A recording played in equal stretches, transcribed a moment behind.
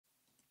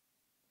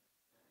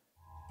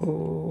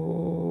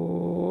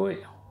Oh,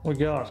 we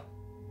got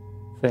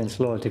Thane's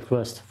loyalty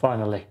quest,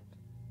 finally.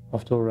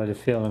 After already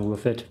failing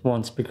with it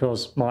once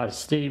because my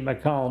Steam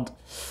account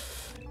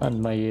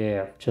and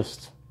my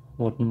just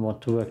wouldn't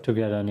want to work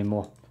together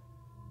anymore.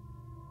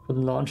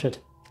 Couldn't launch it.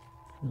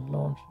 Couldn't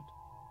launch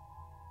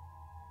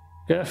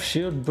it. Geth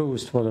shield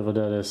boost, whatever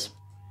that is.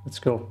 Let's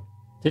go.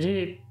 Did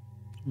he?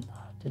 No,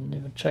 I didn't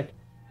even check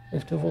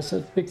if there was a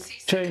big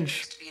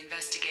change. To be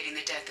investigating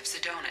the death of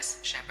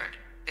Sidonis, Shepard.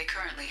 They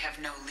currently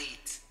have no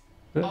leads.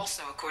 Good.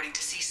 Also, according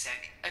to CSEC,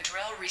 a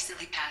Drell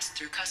recently passed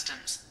through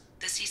customs.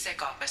 The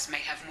CSEC office may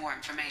have more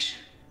information.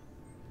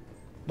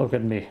 Look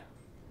at me.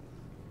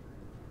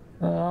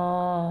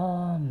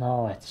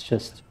 No, it's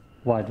just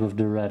white with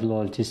the red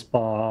loyalty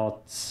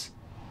spots.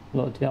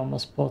 Loyalty armor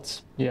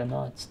spots. Yeah,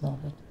 no, it's not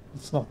it.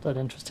 It's not that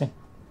interesting.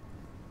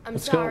 I'm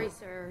Let's sorry, go.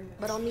 sir,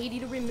 but I'll need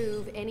you to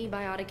remove any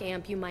biotic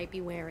amp you might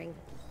be wearing.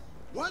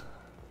 What?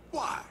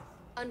 Why?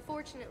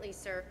 Unfortunately,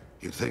 sir.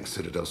 You'd think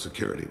Citadel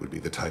security would be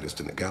the tightest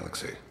in the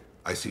galaxy.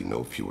 I see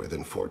no fewer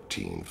than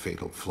 14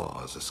 fatal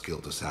flaws a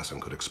skilled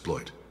assassin could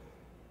exploit.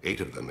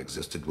 8 of them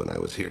existed when I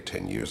was here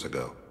 10 years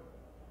ago.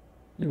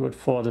 You would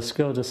thought a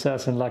skilled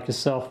assassin like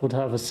yourself would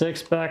have a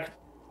six-pack,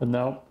 but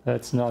no,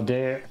 that's not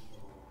there.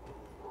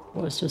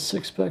 Where's this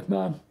six-pack,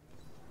 man?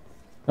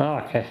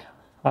 Okay,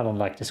 I don't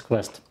like this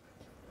quest.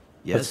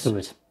 Yes? Let's do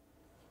it.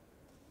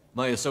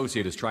 My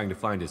associate is trying to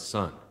find his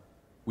son.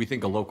 We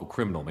think a local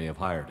criminal may have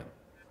hired him.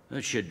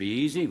 That should be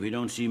easy. We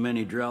don't see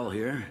many Drell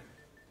here.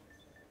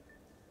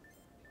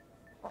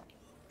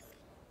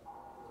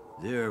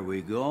 There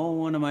we go.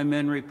 One of my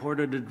men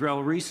reported a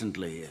Drell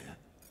recently.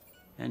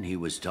 And he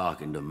was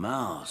talking to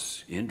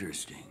Mouse.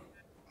 Interesting.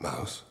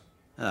 Mouse?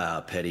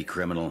 Ah, petty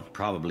criminal.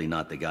 Probably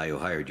not the guy who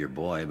hired your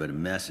boy, but a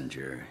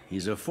messenger.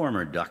 He's a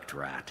former duct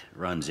rat.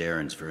 Runs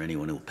errands for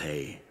anyone who'll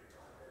pay.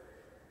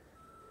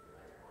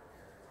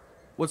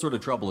 What sort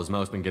of trouble has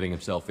Mouse been getting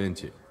himself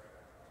into?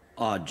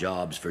 Odd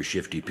jobs for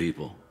shifty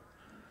people.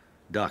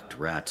 Duct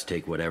rats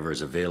take whatever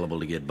is available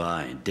to get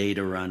by.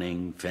 Data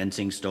running,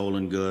 fencing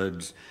stolen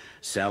goods,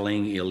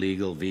 selling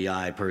illegal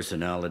VI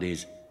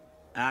personalities.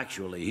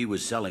 Actually, he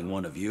was selling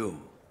one of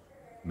you.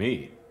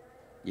 Me?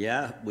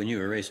 Yeah, when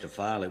you erased a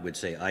file, it would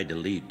say, I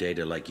delete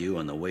data like you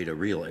on the way to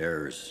real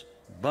errors.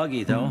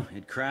 Buggy, though.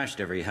 It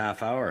crashed every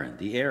half hour.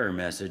 The error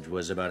message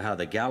was about how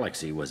the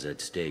galaxy was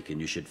at stake,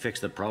 and you should fix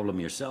the problem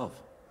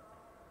yourself.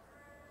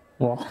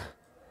 What?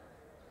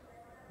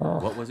 Oh.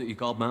 What was it you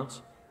called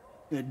Mouse?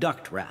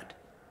 Duct rat.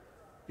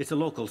 It's a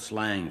local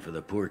slang for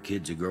the poor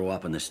kids who grow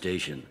up in the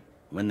station.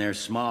 When they're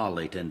small,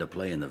 they tend to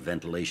play in the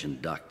ventilation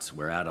ducts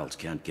where adults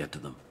can't get to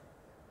them.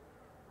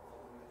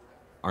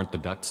 Aren't the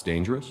ducts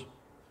dangerous?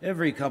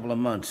 Every couple of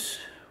months,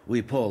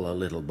 we pull a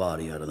little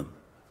body out of them.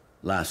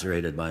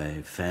 Lacerated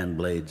by fan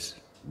blades,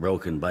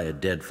 broken by a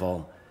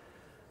deadfall,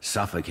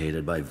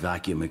 suffocated by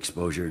vacuum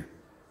exposure.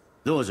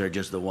 Those are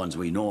just the ones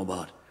we know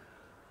about.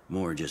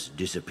 More just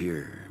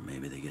disappear.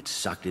 Maybe they get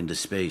sucked into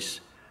space.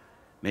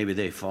 Maybe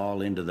they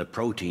fall into the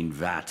protein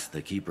vats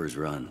the keepers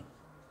run.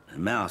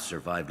 And Mouse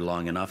survived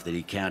long enough that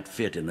he can't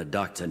fit in the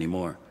ducts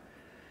anymore.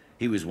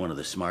 He was one of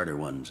the smarter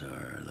ones,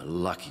 or the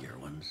luckier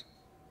ones.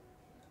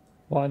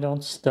 Why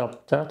don't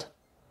stop that?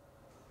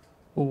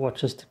 Who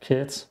watches the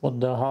kids? What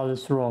the hell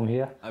is wrong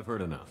here? I've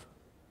heard enough.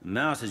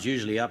 Mouse is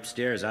usually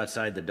upstairs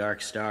outside the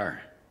Dark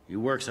Star. He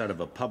works out of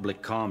a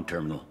public comm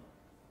terminal.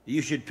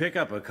 You should pick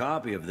up a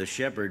copy of the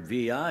Shepard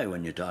VI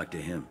when you talk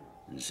to him.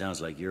 It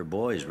sounds like your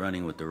boy's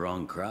running with the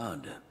wrong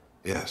crowd.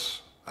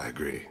 Yes, I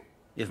agree.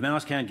 If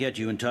Mouse can't get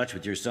you in touch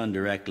with your son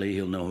directly,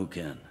 he'll know who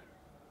can.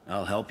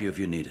 I'll help you if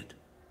you need it.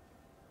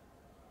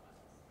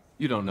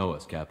 You don't know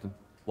us, Captain.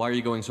 Why are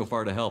you going so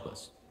far to help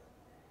us?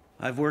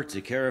 I've worked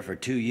Zakera for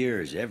 2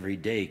 years. Every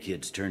day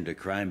kids turn to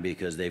crime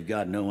because they've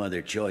got no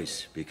other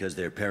choice, because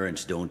their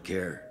parents don't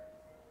care.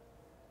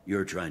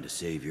 You're trying to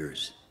save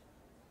yours.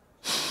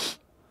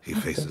 He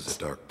faces a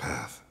dark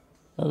path.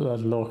 Oh,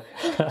 that look,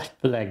 that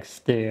blank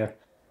stare.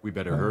 We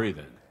better hurry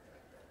then.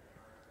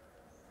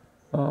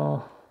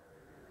 Oh,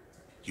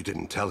 You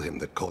didn't tell him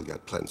that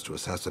Kolyat plans to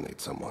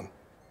assassinate someone.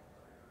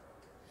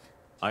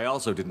 I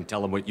also didn't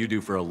tell him what you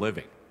do for a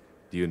living.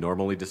 Do you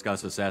normally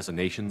discuss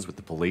assassinations with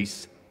the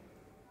police?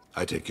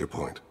 I take your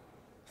point.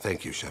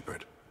 Thank you,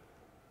 Shepard.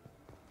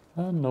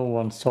 no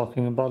one's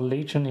talking about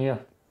Legion here.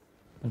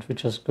 Can't we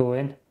just go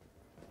in?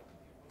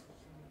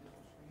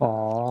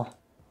 Aww.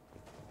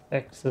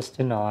 Access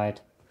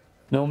denied.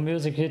 No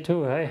music here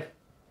too, hey?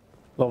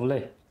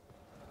 Lovely.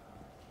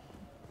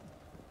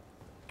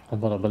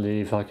 But I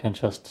believe I can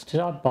just... Did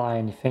I buy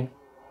anything?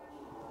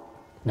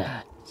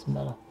 Nah, doesn't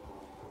matter.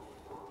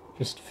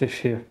 Just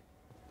fish here.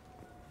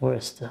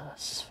 Where's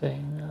this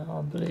thing?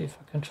 I believe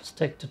I can just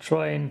take the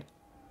train.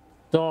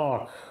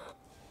 Dog.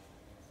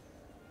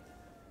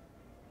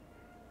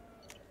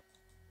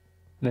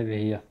 Maybe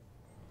here.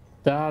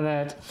 Damn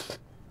it!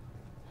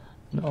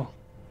 No.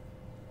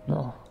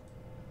 No.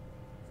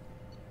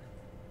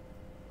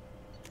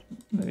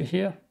 Maybe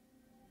here?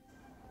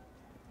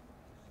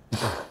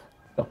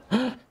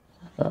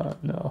 Oh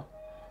no.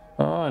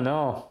 Oh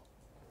no.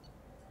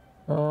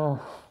 Oh.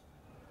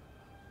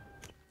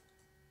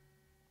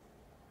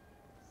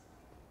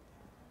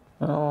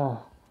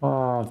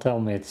 Oh, tell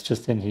me it's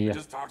just in here.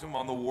 Just talked to him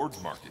on the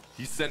Wards Market.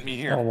 He sent me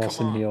here. I was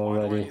Come in on, here why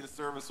do I already. need a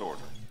service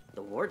order?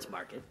 The Wards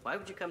Market? Why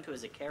would you come to a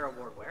Zakara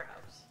Ward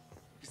warehouse?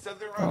 He said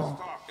they're out of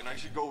stock and I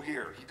should go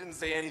here. He didn't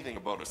say anything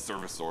about a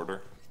service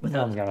order.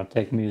 I'm gonna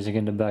take music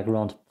in the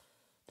background.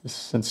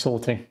 This is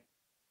insulting.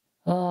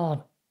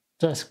 Ah,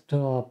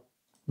 desktop,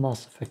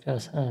 Mass Effect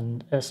S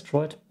and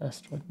Asteroid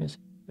music.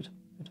 Good,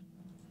 good.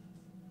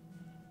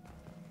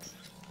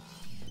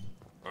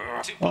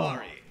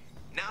 Tupari,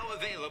 now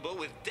available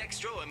with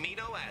dextro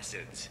amino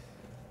acids.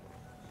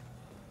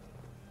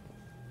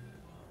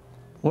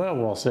 Where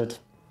was it?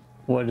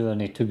 Where do I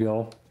need to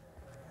go?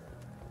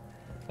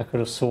 I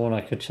could have sworn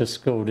I could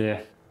just go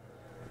there.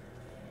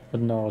 But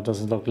no, it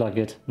doesn't look like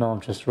it. Now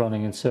I'm just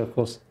running in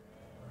circles.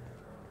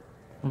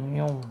 I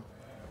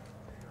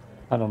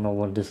don't know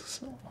what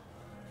this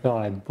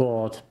guy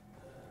bought.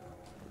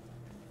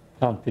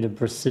 Can't be the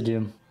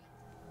Presidium.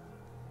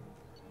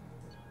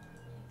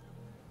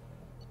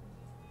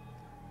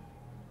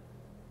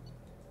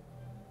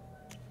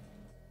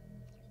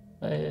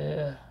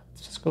 Let's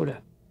just go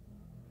there.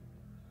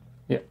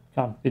 Yeah,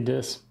 can't be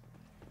this.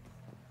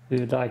 Do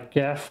you like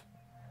Gaff?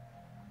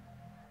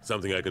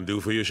 Something I can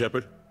do for you,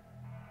 Shepard?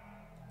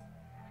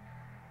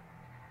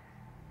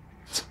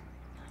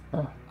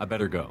 I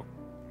better go.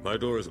 My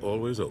door is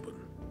always open.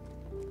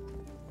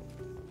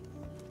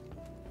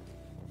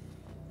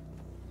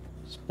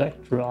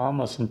 Spectre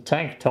armors and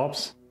tank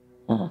tops.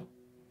 Oh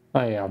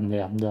yeah,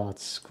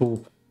 that's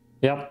cool.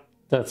 Yep,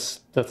 that's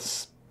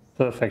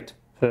perfect.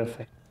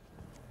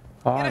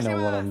 I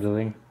know what I'm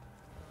doing.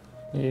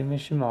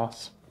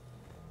 Imishimasu.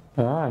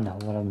 I know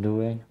what I'm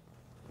doing.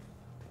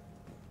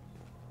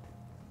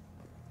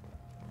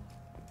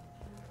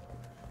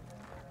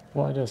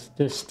 Why does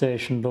this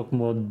station look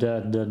more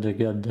dead than the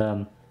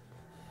goddamn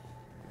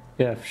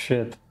Gaff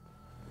ship?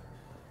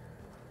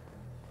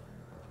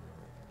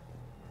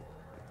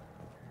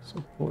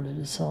 So poorly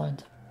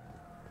designed.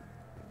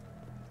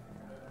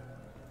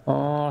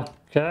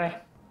 Okay.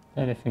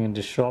 Anything in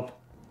the shop?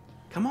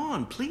 Come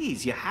on,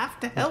 please, you have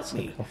to help That's a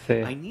me.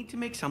 cafe. I need to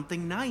make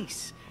something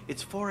nice.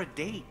 It's for a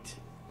date.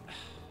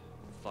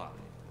 Fine.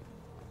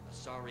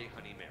 Sorry,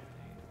 honey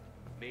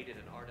marinade. Made it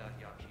an Ardat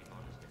Yakshi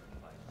monastery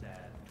by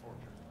sad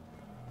torture.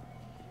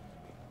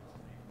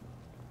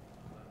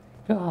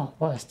 God,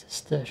 why is this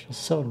station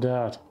so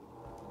dead?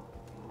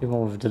 Even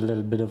with the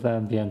little bit of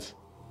ambience.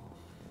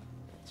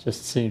 It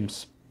just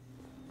seems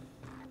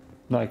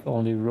like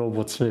only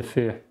robots live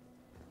here.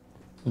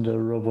 And the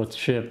robot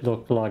ship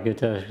looked like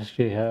it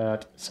actually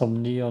had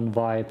some neon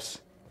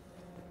vibes.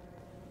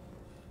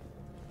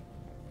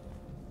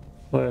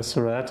 Where's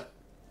Red?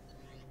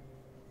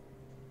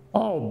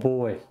 Oh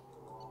boy,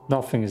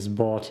 nothing is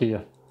bought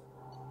here.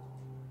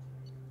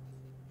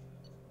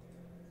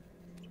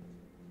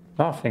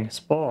 Nothing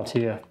is bought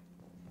here.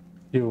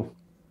 You.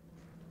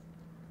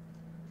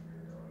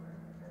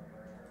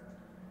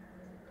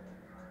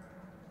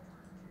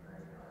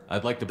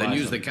 I'd like to buy Then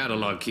use some. the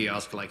catalog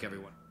kiosk like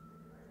everyone.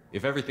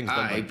 If everything's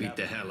done by I beat cap.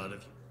 the hell out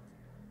of you.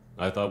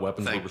 I thought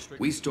weapons were Thank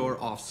restricted. We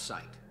store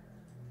off-site.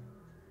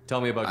 Tell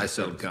me about I your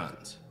sell service.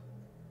 guns.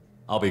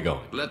 I'll be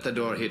going. Let the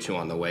door hit you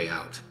on the way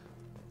out.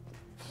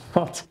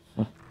 What?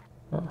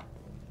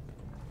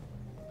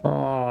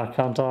 Oh,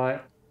 can't I?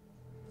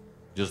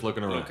 Just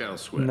looking around. Look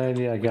elsewhere.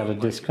 Maybe I got a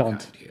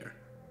discount. Here.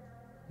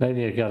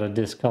 Maybe I got a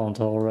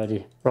discount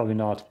already. Probably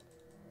not.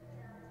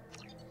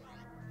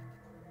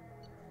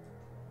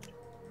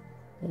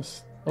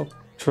 This looks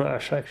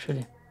trash,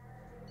 actually.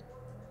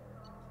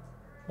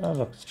 That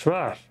looks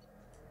trash.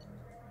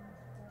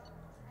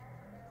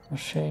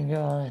 Machine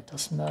gun, it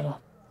doesn't matter.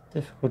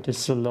 Difficulty is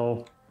so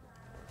low.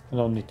 I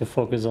don't need to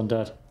focus on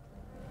that. Do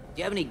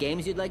you have any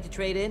games you'd like to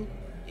trade in?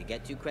 You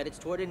get 2 credits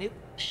toward a new.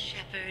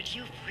 Shepard,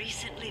 you've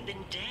recently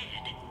been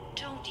dead.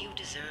 Don't you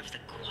deserve the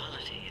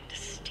quality and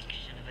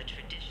distinction of a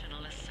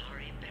traditional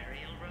Asari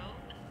burial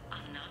robe?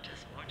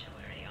 Anata's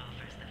mortuary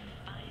offers the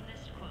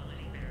finest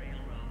quality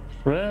burial robes.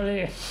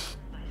 Really? By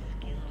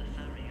skilled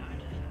Asari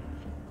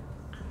artisans.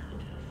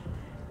 Anata's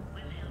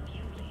will help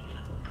you leave a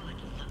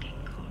good-looking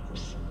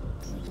corpse.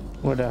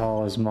 Where the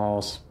hell is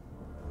mouse?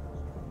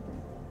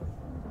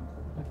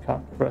 I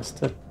can't press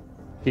the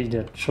key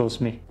that shows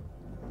me.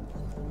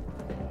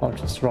 I'm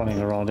just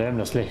running around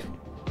aimlessly.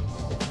 I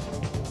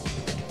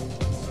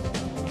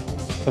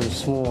could have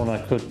sworn I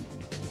could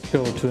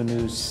go to a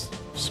new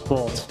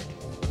spot.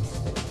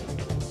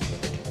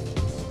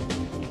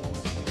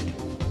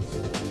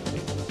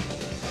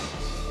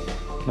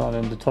 Not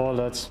in the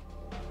toilets.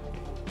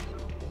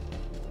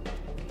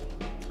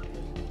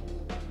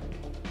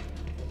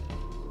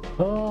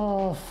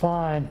 Oh,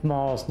 find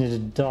mouse near the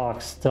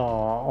Dark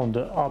Star on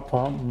the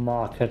upper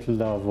market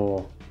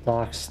level.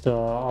 Dark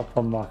Star,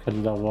 upper market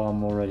level,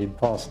 I'm already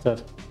past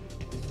that.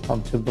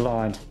 I'm too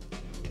blind.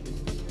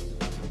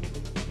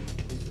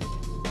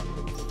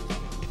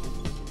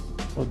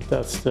 But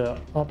that's the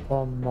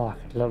upper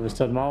market level. Is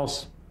that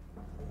mouse?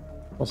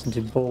 Wasn't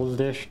it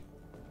boldish?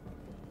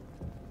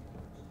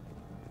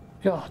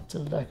 God, the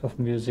lack of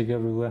music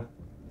everywhere.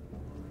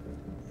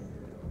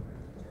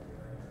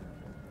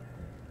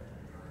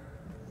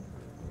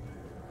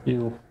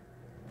 You.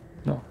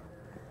 No.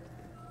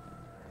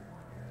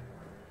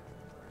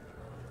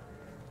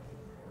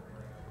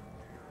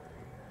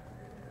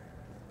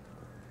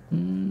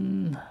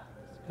 It's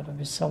gotta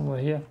be somewhere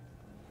here.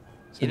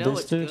 You know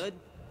what's good?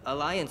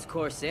 Alliance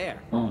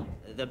Corsair. Oh,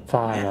 The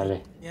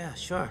finally. Yeah,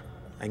 sure.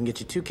 I can get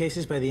you 2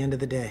 cases by the end of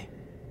the day.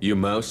 You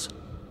mouse?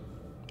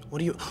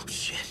 What are you... Oh,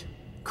 shit.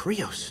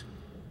 Krios.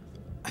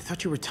 I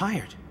thought you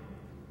retired.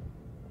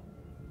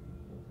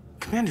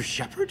 Commander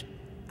Shepard?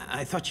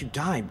 I thought you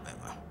died.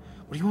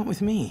 What do you want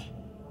with me?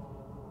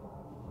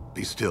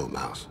 Be still,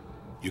 Mouse.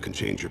 You can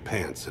change your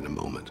pants in a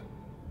moment.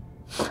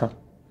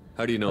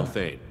 How do you know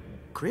Thane?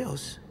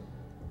 Krios?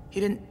 He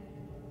didn't...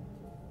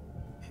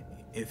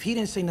 If he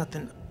didn't say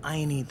nothing, I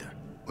ain't either.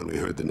 When we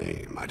heard the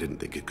name, I didn't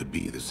think it could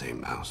be the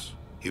same Mouse.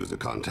 He was a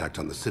contact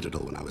on the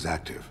Citadel when I was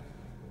active.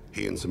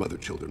 He and some other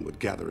children would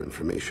gather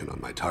information on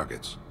my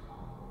targets.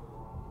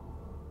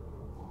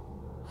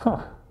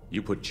 Huh.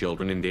 You put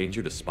children in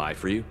danger to spy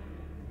for you?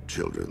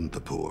 Children,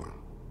 the poor.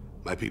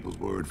 My people's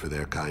word for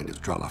their kind is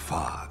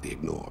Dralafa, the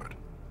ignored.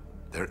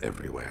 They're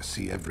everywhere,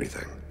 see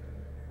everything,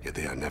 yet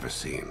they are never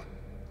seen.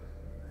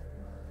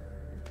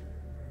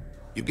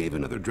 You gave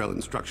another Drell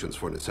instructions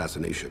for an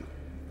assassination.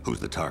 Who's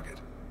the target?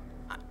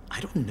 I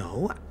don't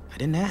know. I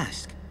didn't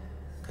ask.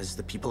 Because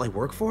the people I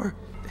work for...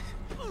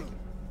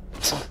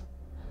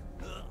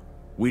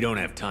 We don't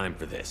have time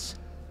for this.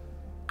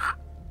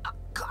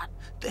 God,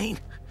 Thane,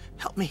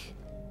 help me.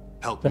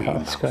 Help me,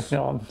 What's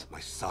going on? My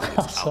son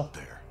is out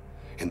there,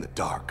 in the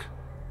dark.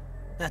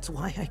 That's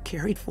why I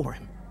carried for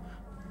him.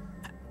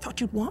 I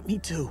thought you'd want me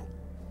to.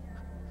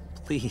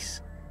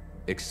 Please.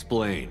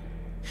 Explain.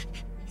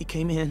 He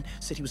came in,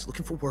 said he was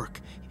looking for work.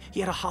 He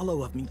had a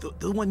holo of me,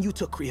 the one you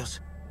took, Krios.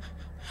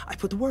 I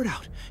put the word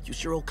out.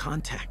 Used your old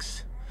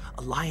contacts.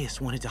 Elias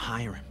wanted to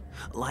hire him.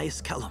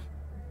 Elias Kellum.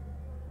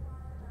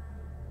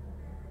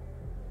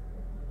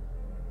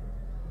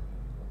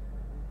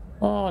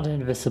 Oh, the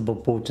invisible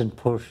button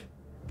push.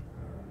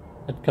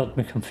 It got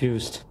me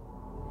confused.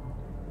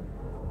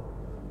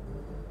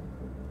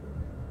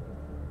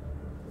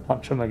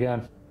 Punch him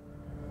again.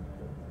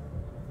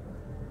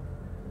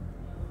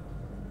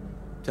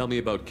 Tell me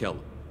about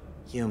Kellum.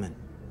 Human.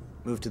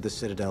 Moved to the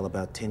Citadel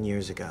about 10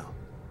 years ago.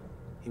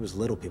 He was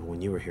little people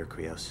when you were here,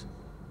 Krios.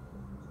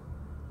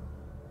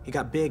 He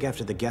got big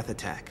after the Geth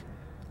attack.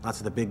 Lots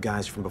of the big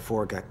guys from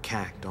before got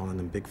cacked, all in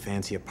them big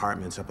fancy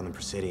apartments up on the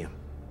Presidium.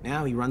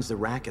 Now he runs the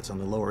rackets on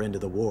the lower end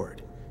of the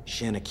ward,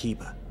 Shin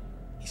Akiba.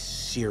 He's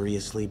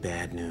seriously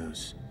bad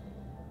news.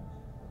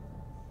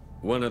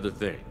 One other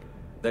thing.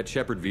 That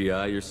Shepard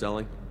VI you're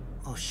selling?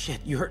 Oh shit,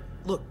 you heard?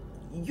 Look,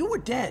 you were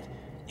dead.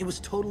 It was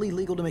totally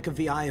legal to make a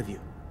VI of you.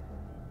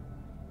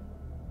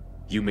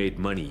 You made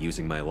money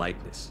using my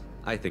likeness.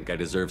 I think I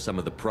deserve some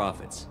of the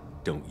profits,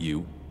 don't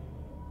you?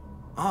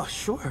 Oh,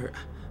 sure.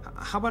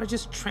 How about I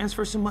just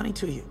transfer some money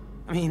to you?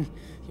 I mean,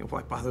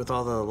 why bother with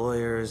all the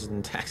lawyers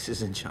and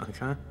taxes and junk,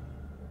 huh?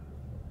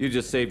 You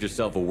just saved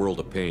yourself a world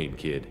of pain,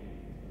 kid.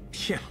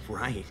 Yeah,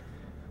 right.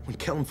 When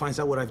Kellum finds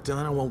out what I've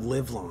done, I won't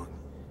live long.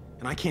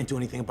 And I can't do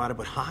anything about it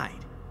but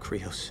hide.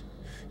 Krios,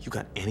 you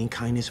got any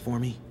kindness for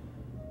me?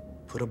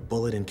 Put a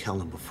bullet in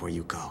Kellum before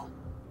you go.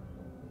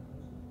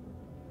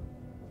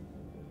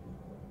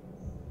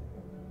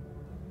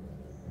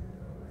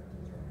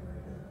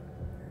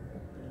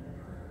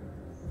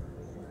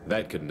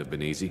 That couldn't have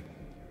been easy.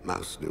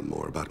 Mouse knew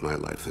more about my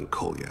life than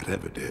Kolyat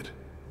ever did.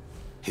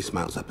 He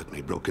smiles up at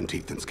me, broken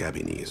teeth and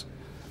scabby knees,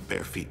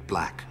 bare feet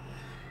black,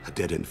 a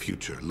dead-end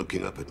future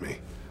looking up at me,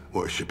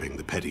 worshipping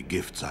the petty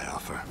gifts I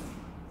offer.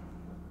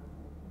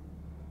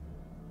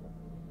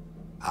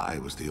 I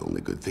was the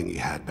only good thing he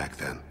had back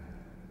then,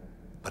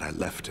 but I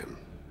left him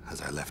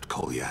as I left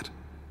Kolyat.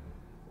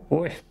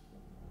 Boy.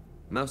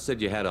 Mouse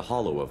said you had a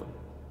holo of him.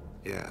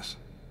 Yes.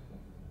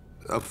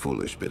 A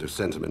foolish bit of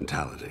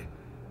sentimentality.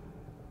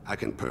 I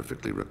can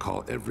perfectly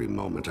recall every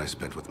moment I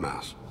spent with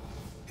Mouse.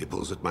 He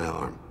pulls at my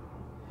arm,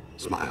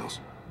 smiles.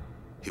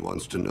 He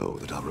wants to know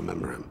that I'll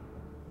remember him,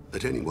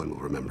 that anyone will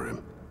remember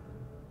him.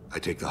 I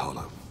take the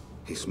holo.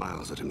 He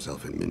smiles at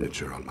himself in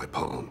miniature on my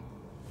palm.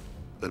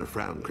 Then a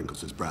frown crinkles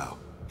his brow.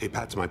 He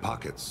pats my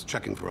pockets,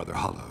 checking for other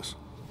holos.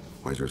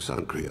 Where's your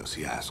son, Krios,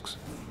 he asks.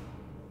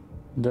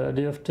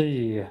 Daddy of the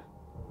year.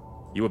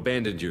 You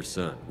abandoned your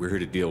son. We're here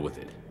to deal with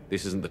it.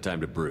 This isn't the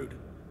time to brood.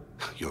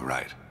 You're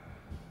right.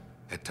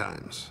 At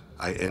times,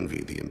 I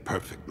envy the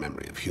imperfect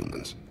memory of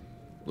humans.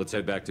 Let's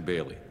head back to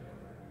Bailey.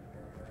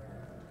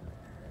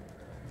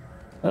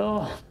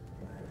 Oh,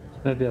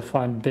 maybe I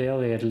find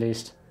Bailey at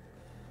least.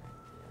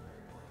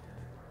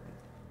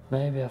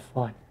 Maybe I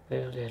find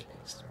Bailey at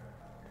least.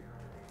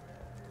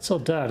 It's so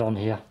dead on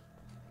here.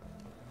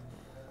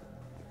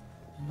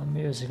 The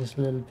music is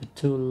a little bit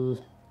too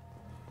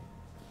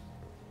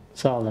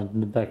silent in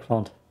the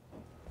background.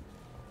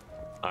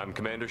 I'm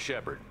Commander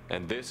Shepard,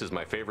 and this is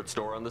my favorite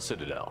store on the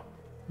Citadel.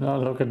 Now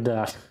look at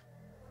that.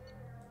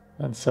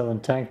 And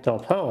selling tank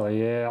top. Oh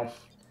yeah.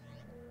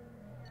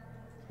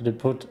 They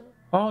put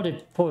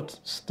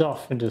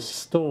stuff in the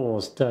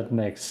stores. That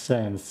makes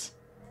sense.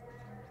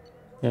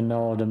 You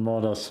know, the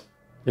modders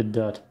did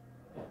that.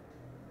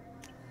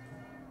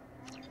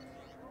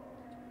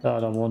 I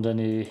don't want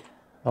any,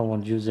 I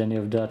won't use any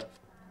of that.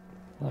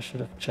 I should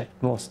have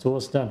checked more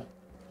stores then.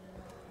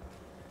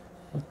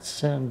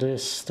 What's in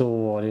this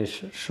store? They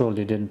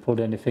surely didn't put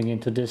anything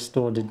into this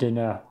store, did they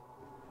now?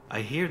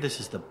 I hear this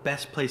is the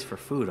best place for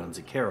food on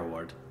Zakera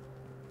Ward.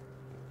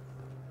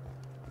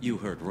 You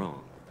heard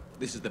wrong.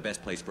 This is the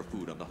best place for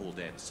food on the whole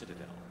damn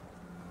Citadel.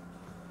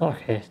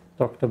 Okay,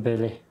 Dr.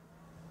 Bailey.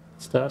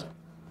 What's that?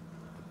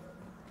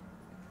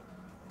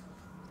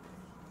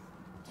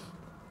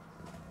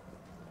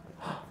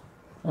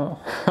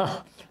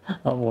 Oh,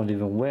 I won't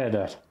even wear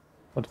that.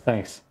 But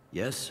thanks.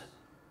 Yes?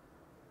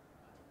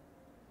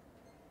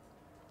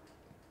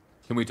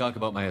 Can we talk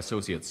about my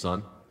associate's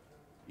son?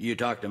 You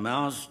talked to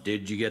Mouse?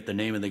 Did you get the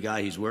name of the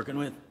guy he's working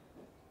with?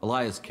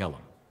 Elias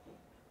Kellum.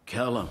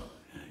 Kellum?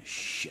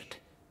 Shit.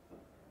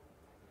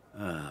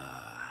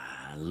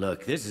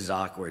 Look, this is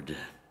awkward.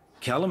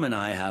 Kellum and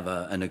I have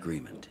an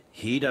agreement.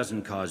 He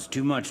doesn't cause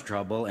too much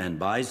trouble and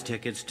buys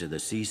tickets to the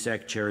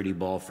C-Sec charity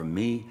ball from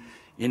me.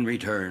 In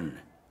return,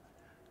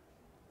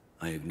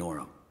 I ignore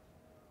him.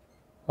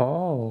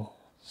 Oh,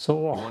 so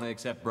You want to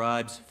accept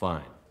bribes?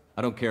 Fine.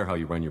 I don't care how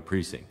you run your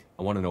precinct.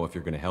 I want to know if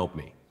you're going to help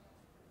me.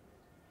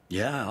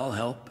 Yeah, I'll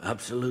help.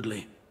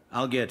 Absolutely.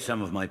 I'll get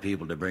some of my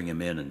people to bring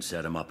him in and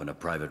set him up in a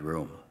private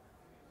room.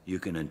 You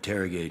can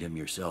interrogate him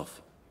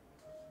yourself.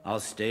 I'll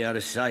stay out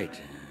of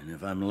sight, and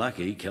if I'm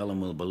lucky,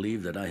 Kellum will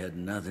believe that I had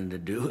nothing to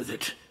do with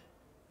it.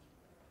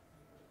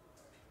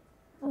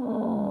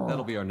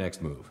 That'll be our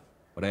next move.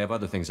 But I have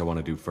other things I want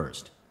to do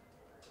first.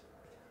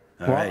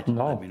 All right,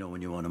 let me know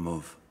when you want to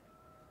move.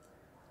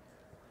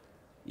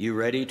 You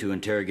ready to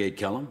interrogate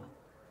Kellum?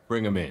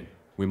 Bring him in.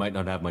 We might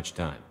not have much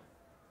time.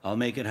 I'll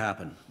make it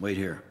happen. Wait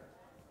here.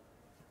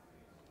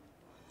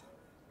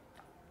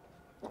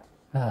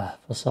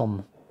 For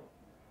some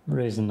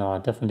reason I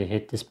definitely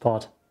hate this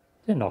part.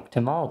 They knocked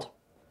him out.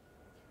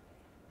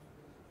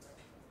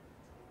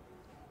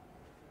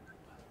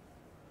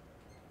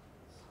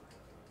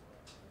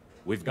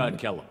 We've got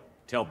Kellum.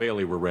 Tell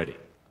Bailey we're ready.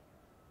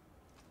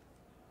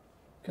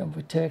 Can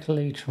we take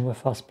Legion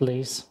with us,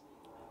 please?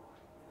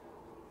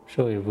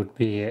 Sure, it would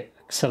be an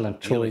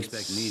excellent choice. You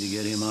expect me to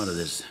get him out of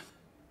this?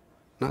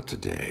 Not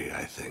today,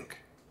 I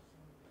think.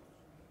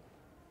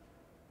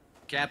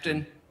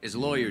 Captain, his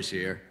lawyer's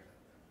here.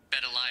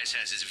 Bet Elias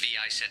has his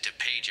VI set to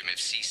page him if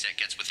C-Sec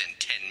gets within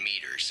 10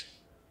 meters.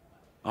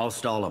 I'll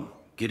stall him.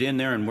 Get in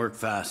there and work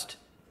fast.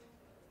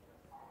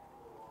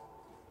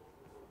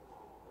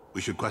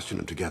 We should question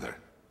him together.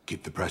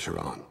 Keep the pressure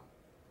on.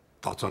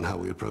 Thoughts on how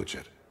we approach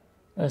it?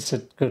 Is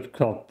it good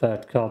cop,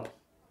 bad cop?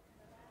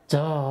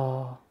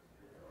 Duh.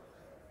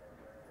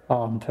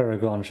 I'm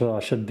Paragon, sure I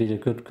should be the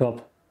good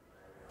cop.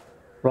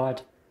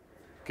 Right?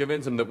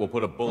 Convince him that we'll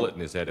put a bullet in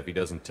his head if he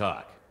doesn't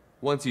talk.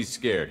 Once he's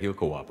scared, he'll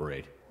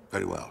cooperate.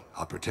 Very well.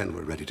 I'll pretend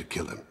we're ready to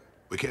kill him.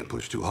 We can't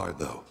push too hard,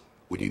 though.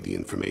 We need the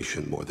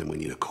information more than we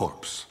need a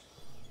corpse.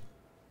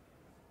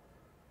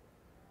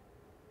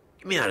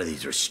 Get me out of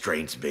these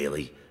restraints,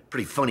 Bailey.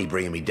 Pretty funny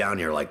bringing me down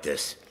here like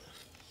this.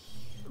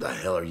 What the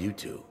hell are you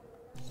two?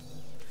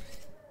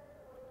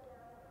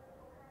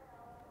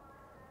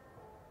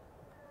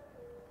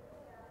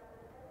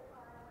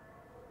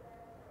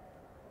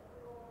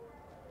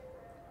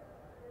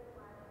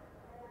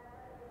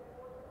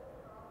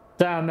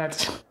 Damn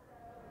it.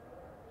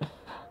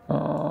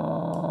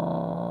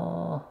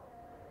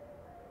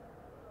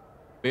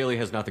 Bailey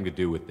has nothing to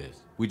do with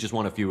this. We just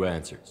want a few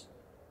answers.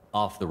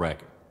 Off the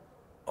record.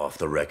 Off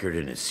the record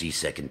in a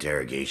C-Sec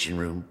interrogation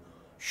room?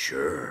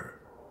 Sure.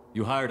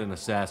 You hired an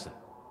assassin.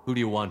 Who do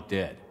you want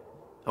dead?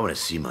 I want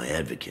to see my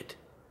advocate.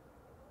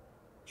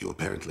 You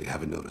apparently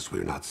haven't noticed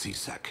we're not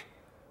C-Sec.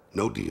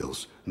 No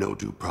deals, no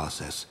due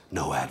process,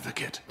 no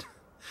advocate.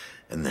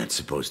 And that's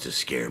supposed to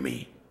scare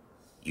me?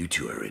 You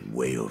two are in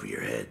way over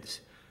your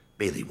heads.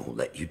 Bailey won't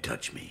let you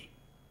touch me.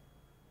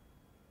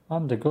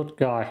 I'm the good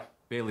guy.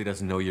 Bailey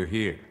doesn't know you're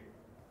here.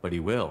 But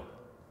he will.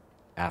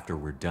 After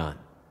we're done.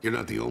 You're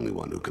not the only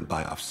one who can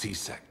buy off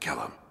C-Sec,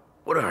 Kellum.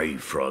 What are you,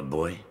 Frog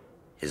Boy?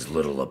 His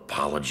little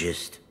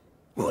apologist?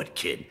 What,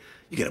 kid?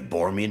 You gonna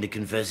bore me into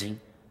confessing?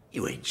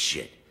 You ain't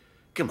shit.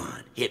 Come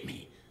on, hit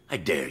me. I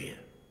dare you.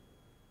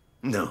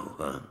 No,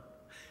 huh?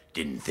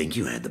 Didn't think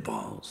you had the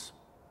balls.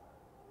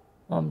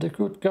 I'm the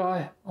good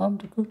guy. I'm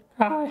the good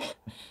guy.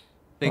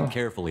 Think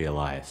carefully,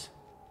 Elias.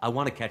 I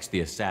want to catch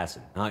the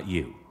assassin, not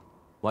you.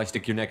 Why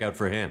stick your neck out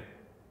for him?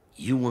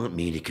 You want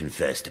me to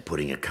confess to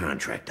putting a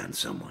contract on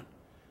someone?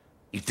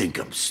 You think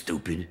I'm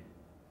stupid?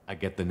 I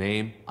get the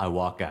name, I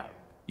walk out.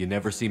 You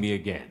never see me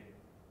again.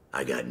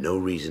 I got no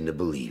reason to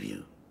believe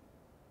you.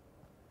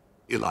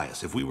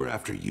 Elias, if we were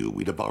after you,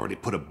 we'd have already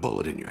put a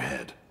bullet in your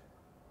head.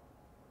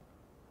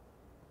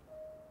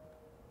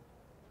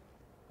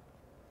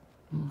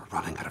 We're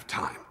running out of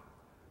time.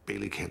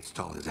 Bailey can't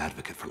stall his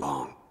advocate for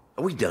long.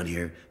 Are we done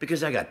here?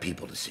 Because I got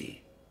people to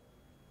see.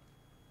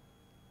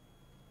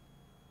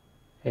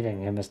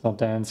 Hitting him is not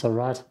the answer,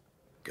 right?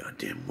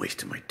 Goddamn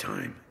waste of my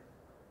time.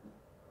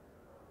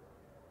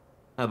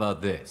 How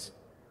about this?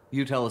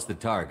 You tell us the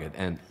target,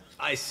 and...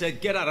 I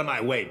said get out of my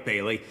way,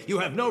 Bailey. You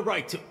have no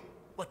right to...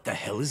 What the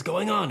hell is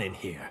going on in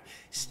here?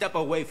 Step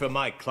away from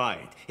my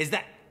client. Is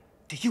that...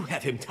 Do you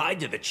have him tied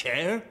to the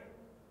chair?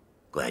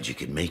 Glad you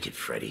could make it,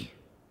 Freddy.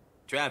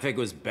 Traffic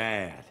was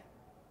bad.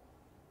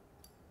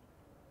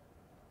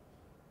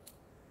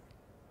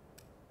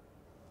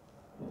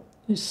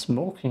 He's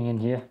smoking in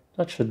here.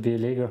 That should be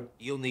illegal.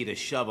 You'll need a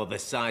shovel the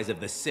size of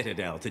the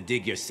Citadel to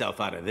dig yourself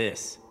out of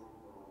this.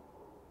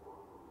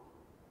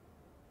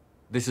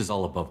 This is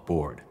all above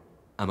board.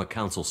 I'm a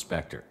council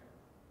specter.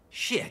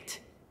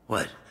 Shit.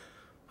 What?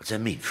 What's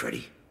that mean,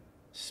 Freddy?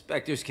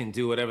 Spectres can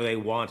do whatever they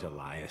want,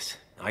 Elias.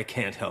 I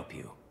can't help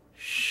you.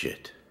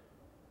 Shit.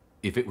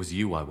 If it was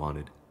you I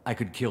wanted, I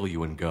could kill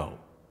you and go.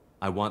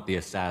 I want the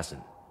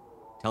assassin.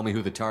 Tell me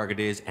who the target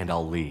is, and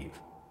I'll leave.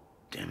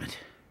 Damn it.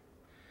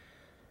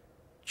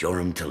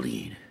 Joram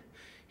Talid.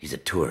 He's a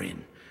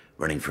Turian,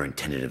 running for a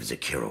tenant of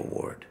Zakiro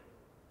Ward.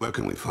 Where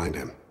can we find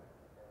him?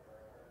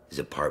 His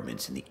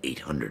apartment's in the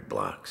 800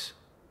 blocks.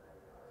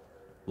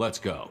 Let's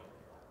go.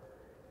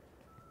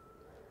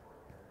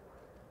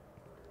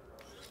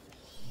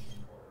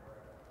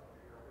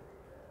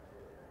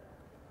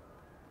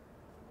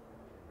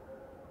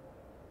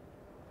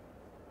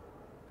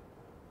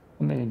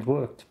 I mean, it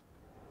worked.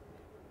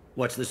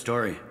 What's the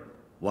story?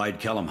 Why'd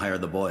Kellum hire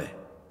the boy?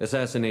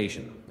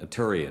 Assassination. A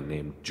Turian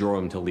named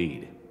Joram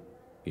Talid.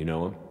 You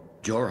know him?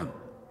 Joram?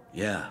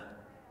 Yeah.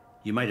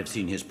 You might have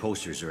seen his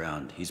posters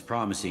around. He's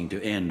promising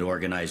to end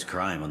organized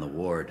crime on the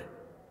ward.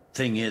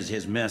 Thing is,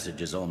 his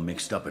message is all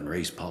mixed up in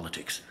race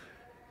politics.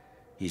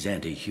 He's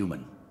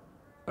anti-human.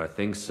 Are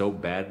things so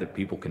bad that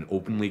people can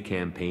openly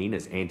campaign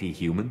as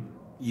anti-human?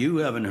 You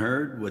haven't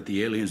heard what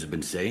the aliens have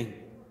been saying?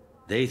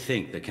 They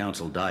think the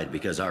council died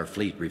because our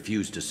fleet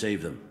refused to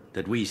save them.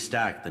 That we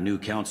stacked the new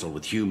council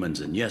with humans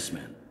and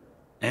yes-men.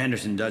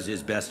 Anderson does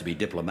his best to be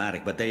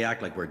diplomatic, but they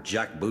act like we're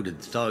jackbooted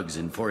thugs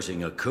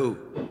enforcing a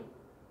coup.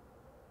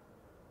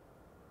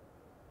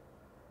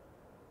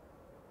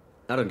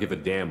 I don't give a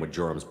damn what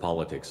Joram's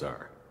politics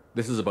are.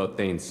 This is about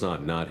Thane's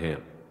son, not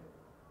him.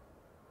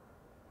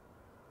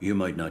 You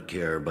might not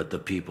care, but the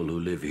people who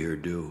live here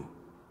do.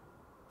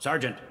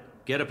 Sergeant,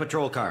 get a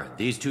patrol car.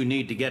 These two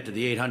need to get to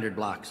the 800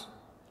 blocks.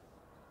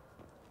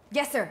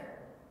 Yes, sir.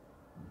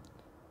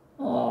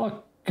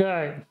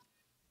 Okay.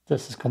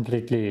 This is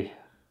completely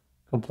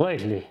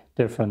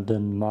different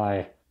than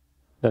my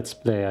Let's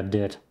Play I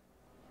did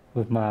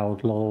with my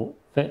outlaw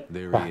There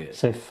he is.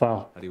 save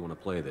file. How do you want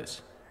to play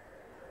this?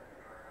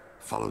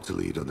 Follow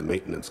Talid on the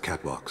maintenance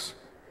catwalks.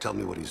 Tell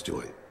me what he's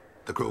doing.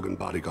 The Krogan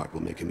bodyguard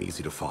will make him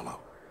easy to follow.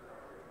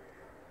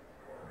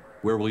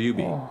 Where will you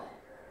be?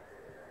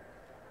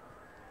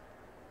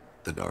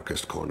 The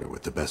darkest corner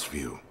with the best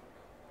view.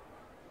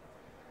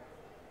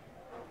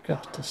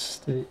 God, this is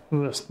the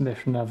worst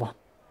mission ever.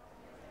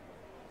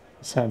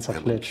 Sounds like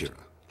glitch. Kira,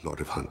 Lord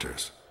of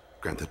Hunters.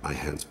 Grant that my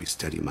hands be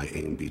steady, my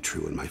aim be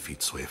true, and my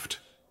feet swift.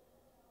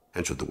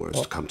 And should the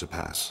worst come to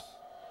pass,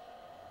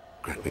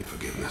 grant me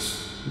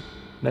forgiveness.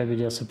 Maybe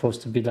they're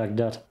supposed to be like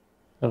that.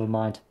 Never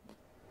mind.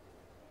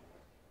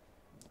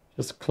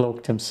 Just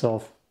cloaked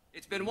himself.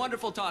 It's been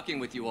wonderful talking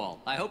with you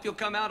all. I hope you'll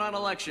come out on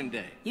election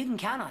day. You can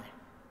count on it.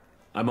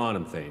 I'm on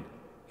him, Thane.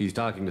 He's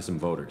talking to some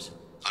voters.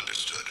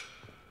 Understood.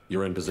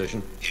 You're in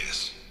position?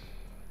 Yes.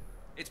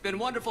 It's been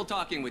wonderful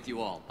talking with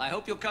you all. I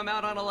hope you'll come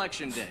out on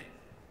election day.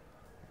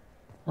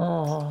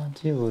 Oh,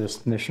 the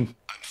worst mission.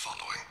 I'm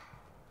following.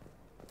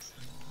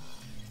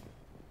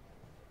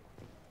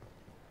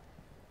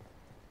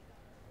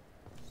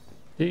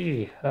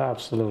 The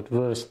absolute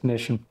worst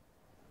mission.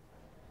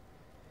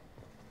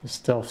 The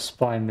stealth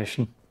spy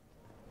mission.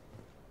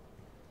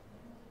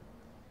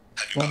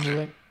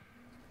 Wondering.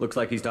 Looks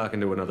like he's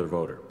talking to another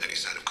voter. Any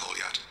sign of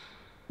Chillout?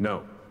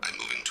 No. I'm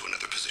moving to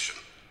another position.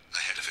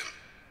 Ahead of him.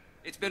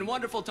 It's been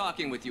wonderful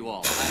talking with you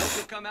all. I hope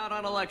you'll come out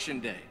on election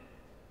day.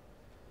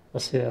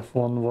 Does he have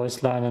one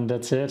voice line and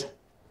that's it?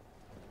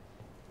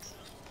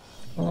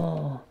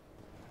 Oh.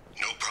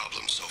 No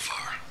problem so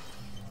far.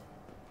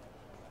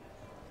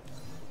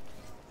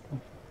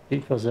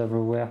 People's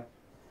everywhere.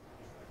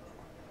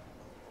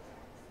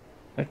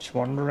 It's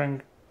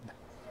wondering.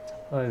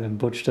 I even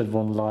butchered that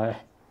one lie.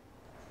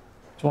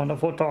 It's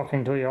wonderful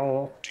talking to you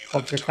all.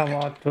 Hope you come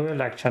out to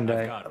election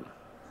day. Got him.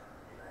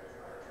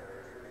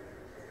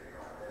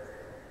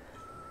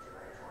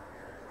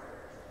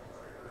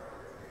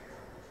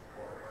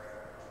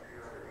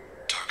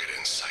 Target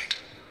in sight.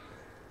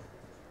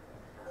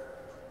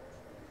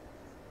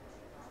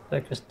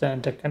 Take a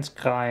stand against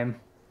crime.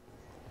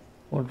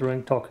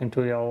 Wondering talking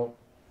to you all.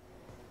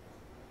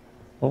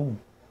 Oh.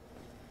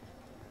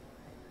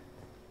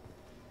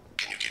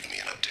 Can you give me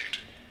an update?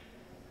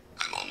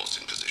 I'm almost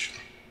in position.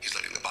 He's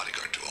letting the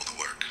bodyguard do all the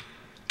work.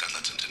 That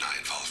lets him deny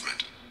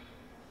involvement.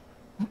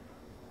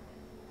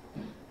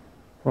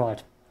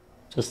 Right.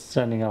 Just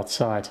standing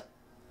outside.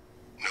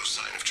 No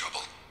sign of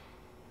trouble.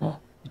 Oh,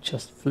 he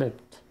just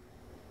flipped.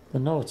 The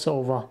note's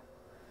over.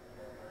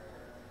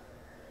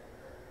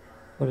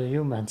 For the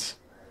humans.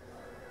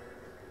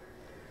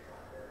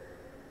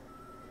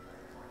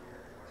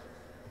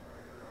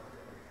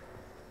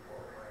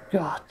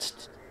 God,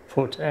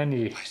 put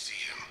any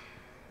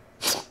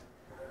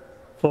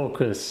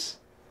focus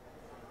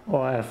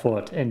or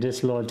effort in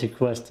this loyalty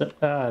quest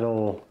at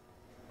all.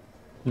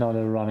 Now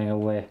they're running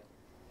away.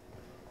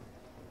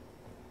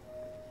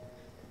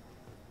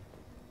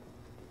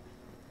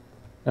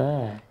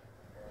 Ah.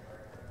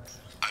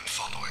 I'm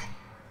following.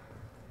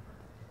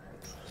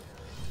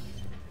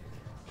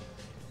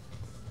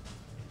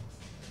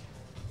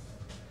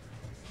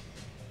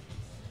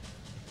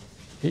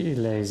 The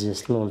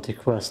laziest loyalty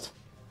quest.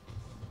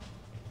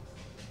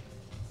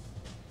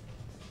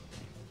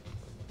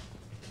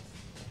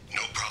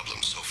 No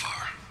problem so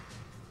far.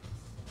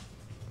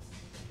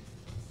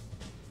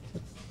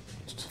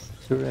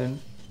 You're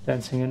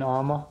dancing in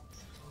armor.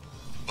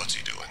 What's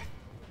he doing?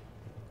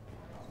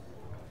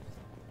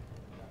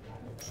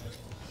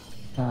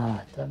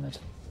 Ah, damn it.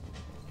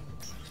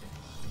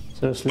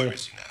 Seriously. Where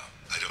is he now?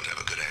 I don't have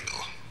a good angle.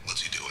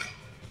 What's he doing?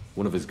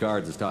 One of his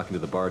guards is talking to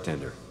the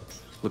bartender.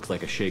 Looks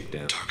like a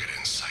shakedown. Target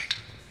in sight.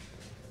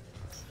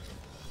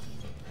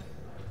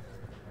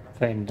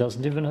 Thane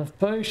doesn't even have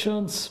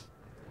patience.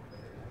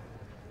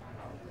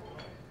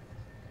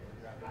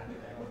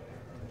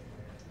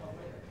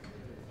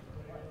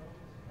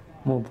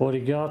 More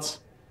bodyguards.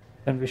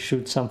 Can we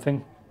shoot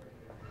something?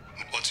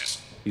 What's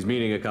his... He's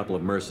meeting a couple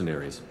of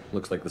mercenaries.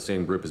 Looks like the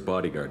same group his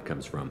bodyguard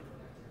comes from.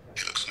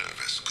 He looks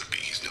nervous. Could be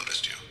he's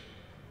noticed you.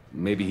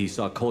 Maybe he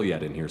saw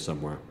Chillout in here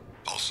somewhere.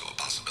 Also a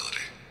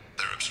possibility.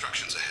 There are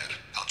obstructions ahead.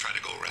 I'll try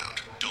to go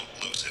around. Don't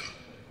lose him.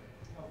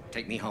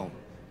 Take me home.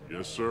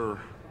 Yes, sir.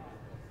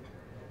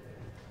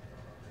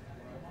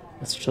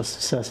 Let's just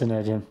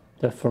assassinate him.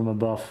 Death from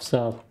above,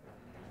 south.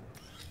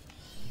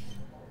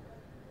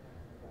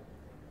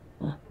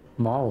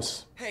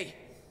 Mouse. Hey,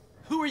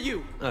 who are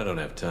you? I don't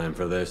have time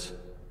for this.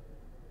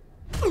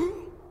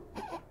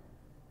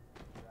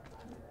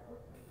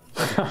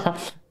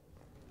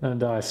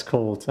 And ice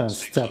cold and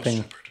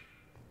stepping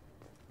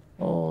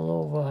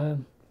all over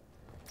him.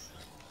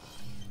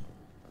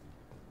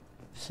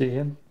 See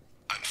him?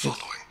 I'm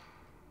following.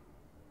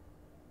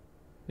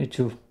 Me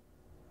too.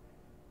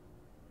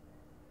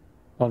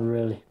 Not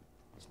really.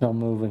 It's not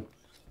moving.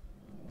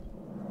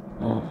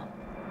 Oh.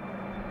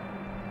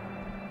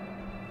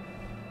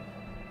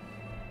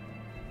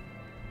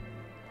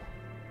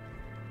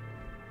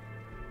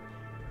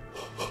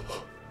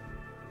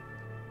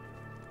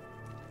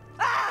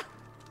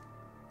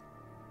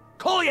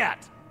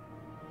 Chillout!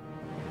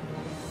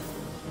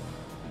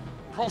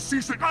 Call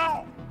C6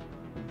 now!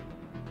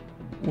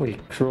 Wait,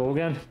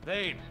 Krogan?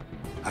 Thane!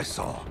 I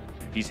saw.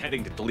 He's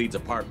heading to Khalid's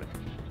apartment.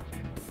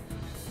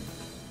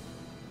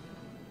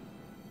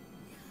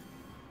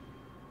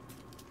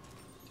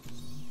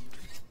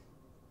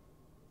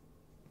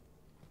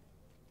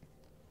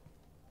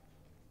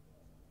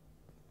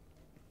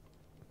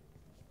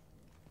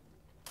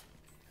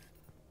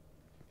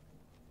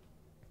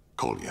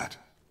 Chillout.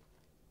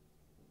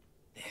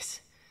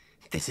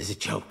 This is a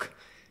joke.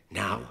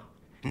 Now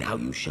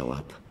you show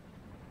up.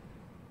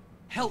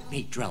 Help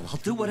me, Drell. I'll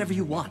do whatever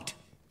you want.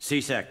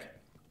 C-Sec,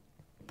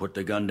 put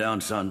the gun down,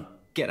 son.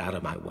 Get out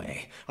of my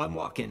way. I'm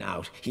walking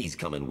out. He's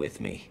coming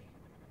with me.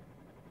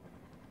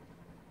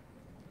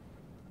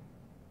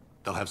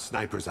 They'll have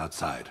snipers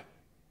outside.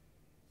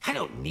 I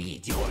don't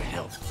need your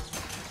help.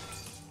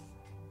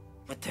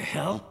 What the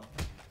hell?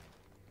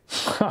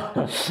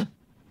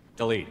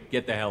 Delete.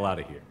 Get the hell out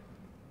of here.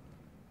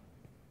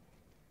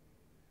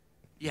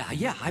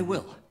 Yeah, I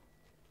will.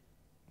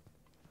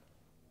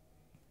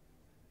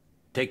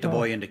 Take the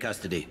boy into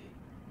custody.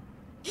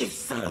 You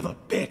son of a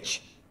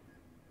bitch!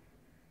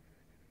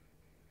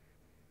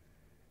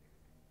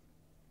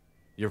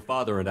 Your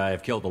father and I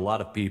have killed a lot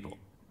of people.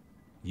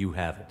 You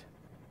haven't.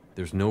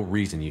 There's no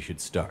reason you should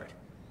start.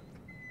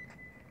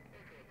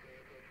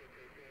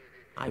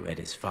 I read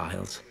his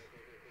files.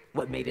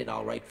 What made it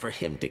all right for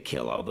him to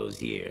kill all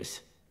those years?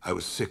 I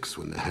was 6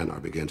 when the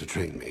Hanar began to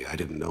train me. I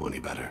didn't know any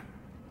better.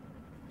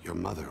 Your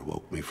mother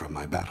woke me from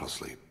my battle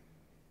sleep.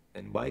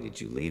 And why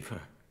did you leave her?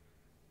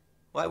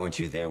 Why weren't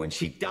you there when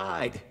she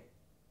died?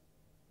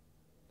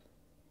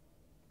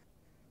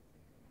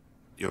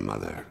 Your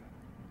mother...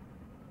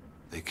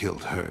 They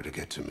killed her to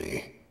get to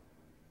me.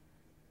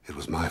 It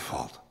was my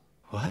fault.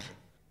 What?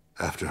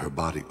 After her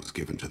body was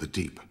given to the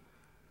Deep,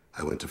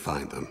 I went to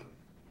find them.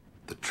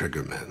 The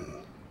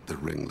Triggermen, the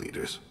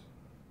ringleaders.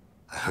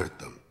 I hurt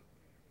them.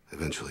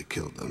 Eventually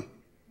killed them.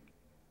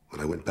 When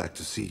I went back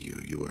to see you,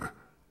 you were...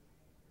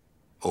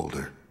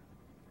 older.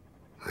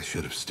 I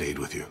should have stayed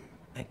with you.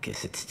 I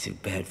guess it's too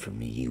bad for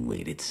me you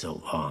waited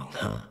so long,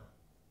 huh?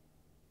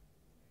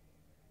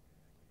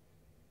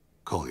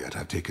 Chillout,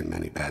 I've taken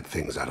many bad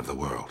things out of the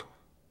world.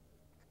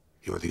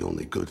 You're the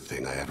only good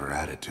thing I ever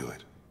added to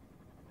it.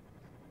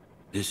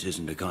 This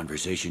isn't a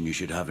conversation you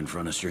should have in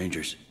front of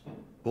strangers.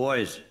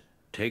 Boys,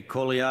 take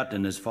Chillout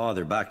and his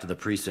father back to the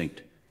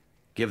precinct.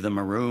 Give them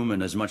a room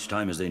and as much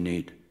time as they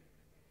need.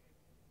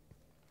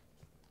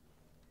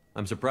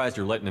 I'm surprised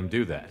you're letting him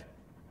do that.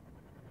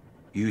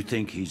 You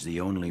think he's the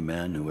only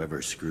man who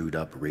ever screwed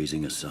up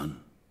raising a son?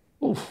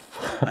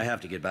 Oof. I have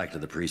to get back to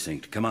the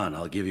precinct. Come on,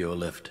 I'll give you a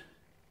lift.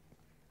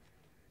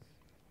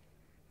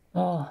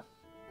 Ah,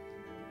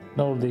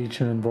 no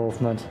Legion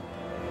involvement.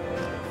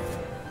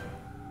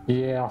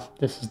 Yeah,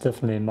 this is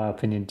definitely, in my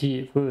opinion,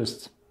 the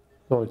worst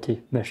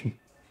loyalty mission.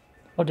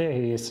 Oh, there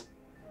he is.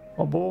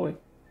 Oh boy.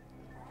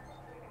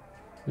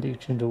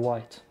 Legion the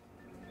White.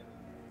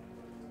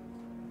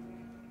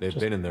 They've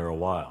been in there a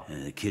while.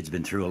 The kid's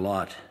been through a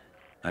lot.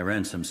 I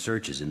ran some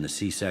searches in the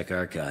CSEC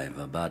archive.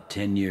 About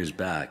 10 years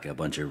back, a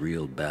bunch of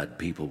real bad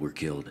people were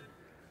killed.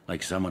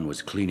 Like someone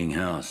was cleaning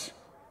house.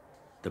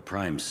 The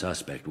prime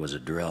suspect was a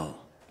Drell.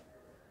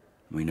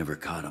 We never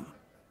caught him.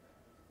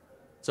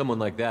 Someone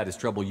like that is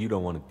trouble you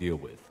don't want to deal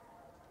with.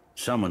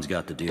 Someone's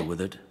got to deal with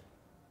it.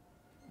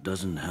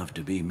 Doesn't have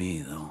to be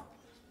me, though.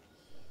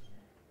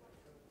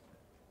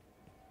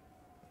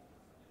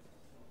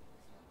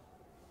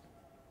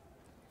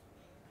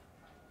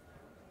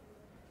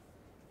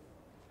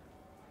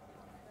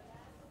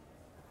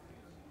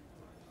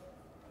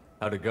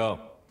 How'd it go?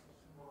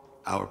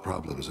 Our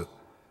problems,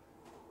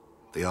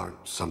 they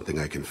aren't something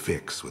I can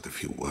fix with a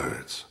few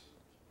words.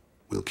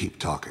 We'll keep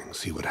talking,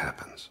 see what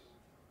happens.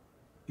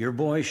 Your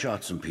boy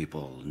shot some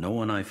people. No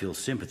one I feel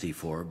sympathy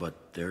for,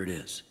 but there it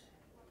is.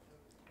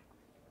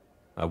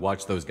 I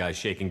watched those guys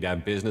shaking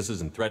down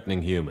businesses and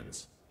threatening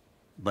humans.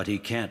 But he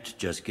can't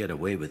just get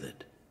away with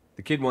it.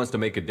 The kid wants to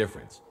make a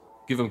difference.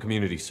 Give him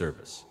community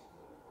service.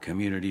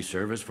 Community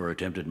service for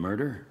attempted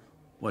murder?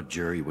 What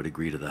jury would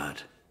agree to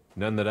that?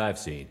 None that I've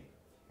seen.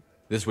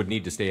 This would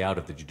need to stay out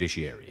of the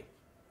judiciary.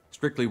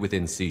 Strictly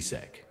within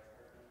CSEC.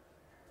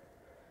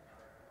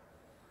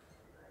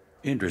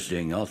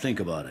 Interesting. I'll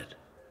think about it.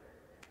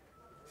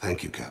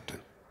 Thank you, Captain.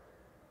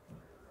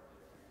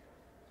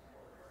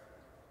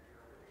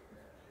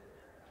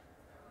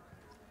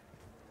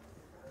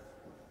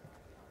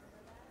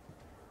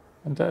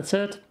 And that's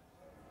it?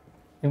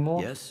 Any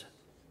more? Yes.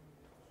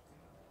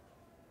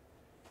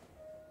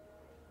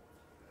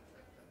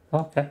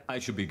 Okay. I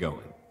should be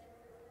going.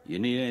 You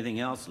need anything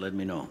else, let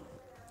me know.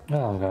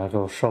 Oh, I'm gonna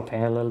go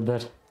shopping a little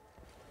bit.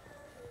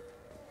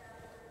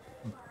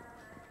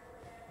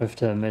 With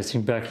the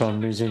amazing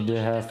background music they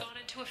have. Gone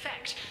into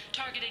effect,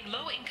 targeting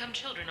low-income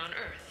children on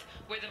Earth,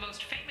 where the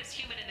most famous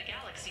human in the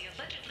galaxy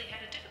allegedly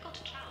had a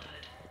difficult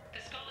childhood.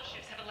 The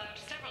scholarships have allowed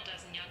several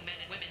dozen young men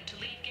and women to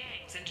leave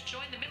gangs and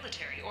join the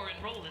military or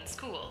enroll in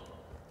school.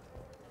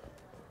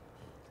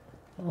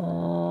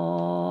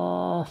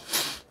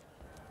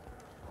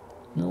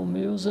 No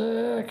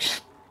music.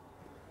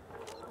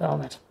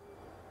 Damn it.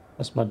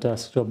 That's my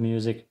desktop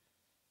music.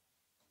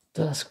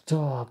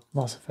 Desktop.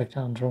 Mass Effect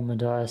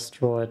Andromeda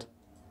destroyed.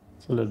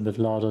 It's a little bit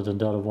louder than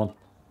the other one.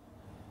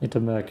 Need to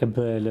make a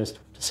playlist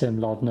with the same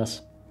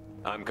loudness.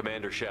 I'm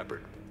Commander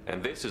Shepard,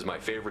 and this is my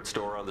favorite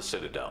store on the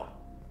Citadel.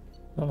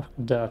 Oh, look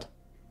at that.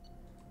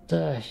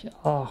 The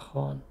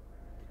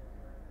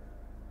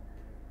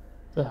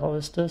hell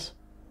is this?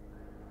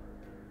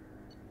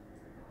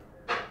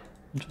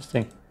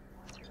 Interesting.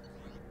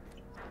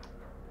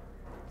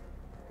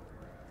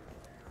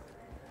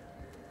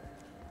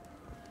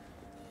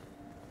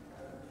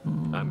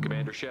 I'm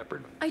Commander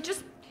Shepard.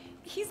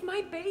 He's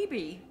my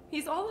baby.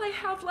 He's all I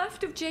have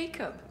left of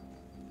Jacob.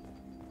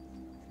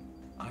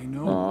 I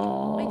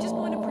know. I just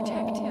want to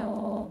protect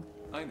him.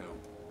 I know.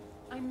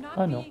 I'm not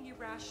I know. being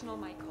irrational,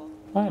 Michael.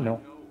 I know.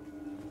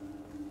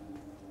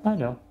 I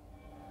know.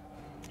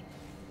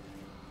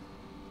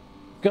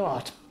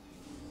 God.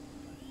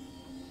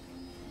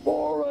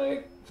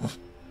 Boring.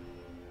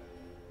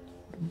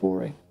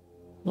 Boring.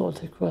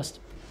 Loyalty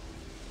quest.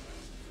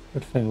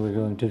 Good thing we're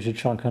going to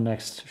Chichanka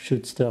next to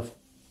shoot stuff.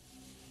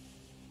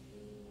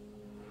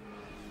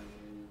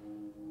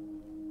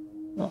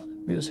 Oh,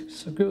 the music is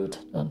so good.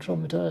 The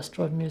Andromeda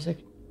asteroid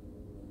music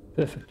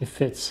perfectly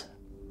fits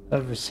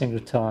every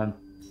single time.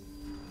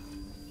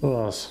 Who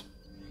else?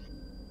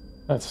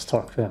 Let's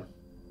talk to him.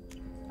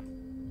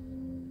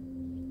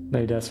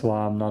 Maybe that's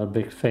why I'm not a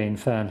big Thane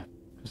fan.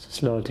 Because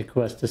this loyalty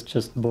quest is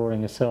just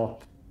boring as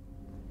hell.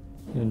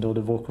 Even though the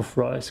vocal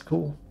fry is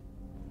cool.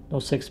 No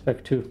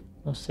six-pack too.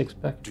 No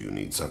six-pack. Do you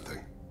need something?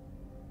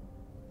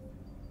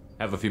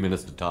 Have a few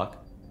minutes to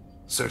talk?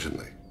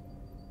 Certainly.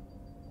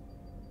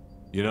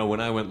 You know,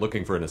 when I went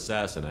looking for an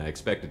assassin, I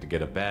expected to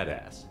get a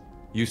badass.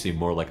 You seem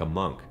more like a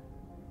monk.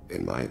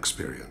 In my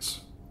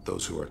experience,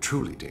 those who are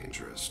truly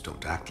dangerous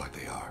don't act like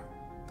they are.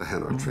 The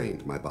Hanar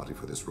trained my body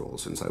for this role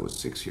since I was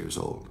 6 years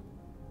old.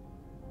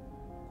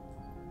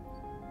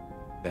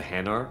 The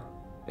Hanar?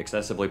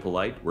 Excessively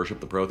polite,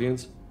 worship the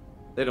Protheans?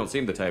 They don't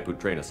seem the type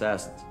who'd train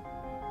assassins.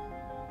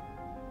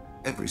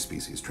 Every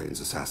species trains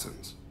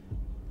assassins.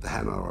 The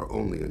Hanar are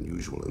only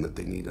unusual in that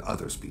they need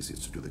other species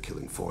to do the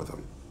killing for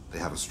them. They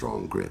have a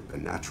strong grip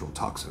and natural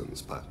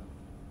toxins, but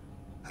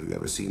have you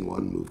ever seen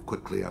one move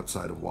quickly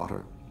outside of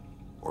water?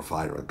 Or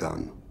fire a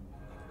gun?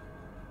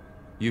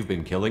 You've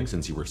been killing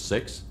since you were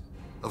 6?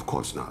 Of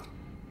course not.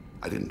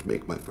 I didn't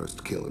make my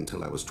first kill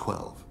until I was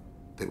 12.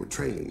 They were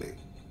training me.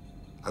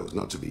 I was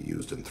not to be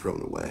used and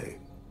thrown away.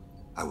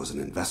 I was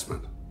an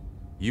investment.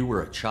 You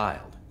were a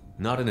child,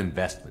 not an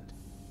investment.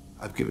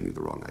 I've given you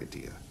the wrong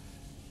idea.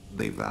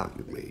 They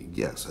valued me,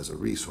 yes, as a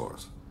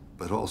resource,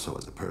 but also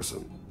as a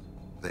person.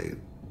 They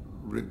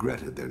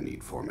regretted their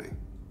need for me.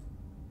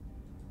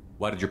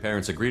 Why did your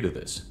parents agree to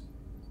this?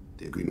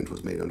 The agreement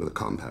was made under the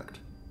Compact.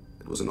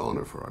 It was an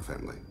honor for our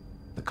family.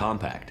 The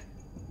Compact?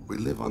 We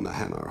live on the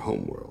Hanar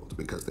homeworld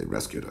because they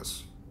rescued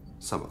us,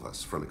 some of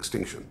us, from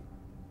extinction.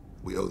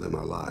 We owe them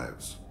our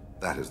lives.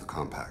 That is the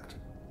Compact.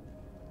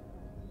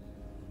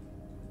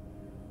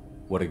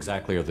 What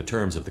exactly are the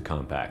terms of the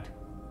Compact?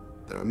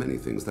 There are many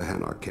things the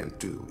Hanar can't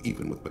do,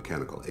 even with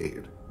mechanical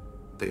aid.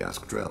 They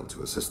ask Drell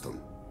to assist them.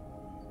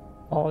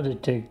 How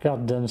did they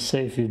goddamn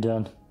save you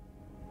then?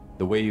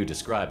 The way you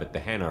describe it, the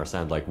Hanar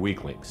sound like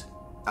weaklings.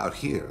 Out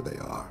here, they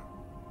are.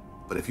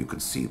 But if you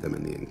could see them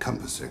in the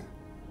encompassing,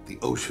 the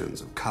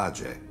oceans of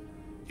Kaje,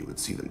 you would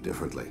see them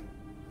differently.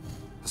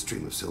 A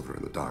stream of silver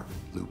in the dark,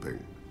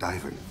 looping,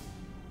 diving.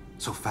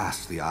 So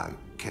fast the eye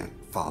can't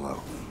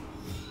follow.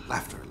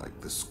 Laughter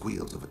like the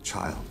squeals of a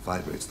child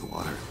vibrates the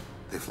water.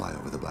 They fly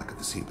over the black of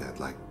the seabed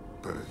like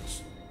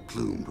birds,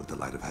 plumed with the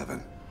light of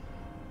heaven.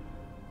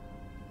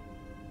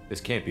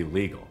 This can't be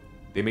legal.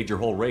 They made your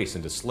whole race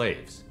into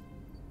slaves.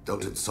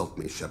 Don't insult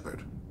me,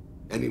 Shepard.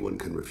 Anyone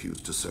can refuse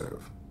to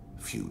serve.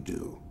 Few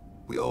do.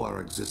 We owe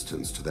our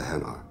existence to the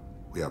Hanar.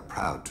 We are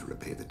proud to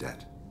repay the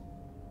debt.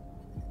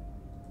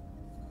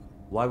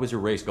 Why was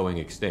your race going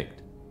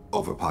extinct?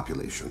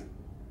 Overpopulation.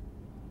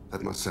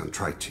 That must sound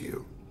trite to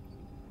you.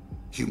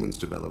 Humans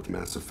developed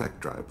mass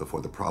effect drive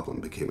before the problem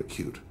became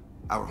acute.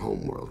 Our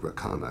homeworld,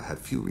 Rakana, had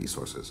few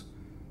resources.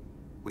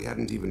 We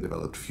hadn't even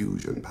developed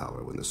fusion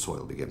power when the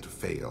soil began to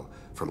fail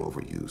from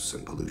overuse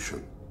and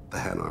pollution. The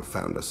Hanar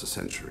found us a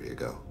century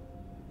ago.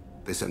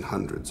 They sent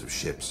hundreds of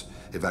ships,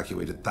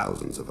 evacuated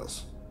thousands of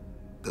us.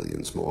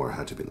 Billions more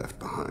had to be left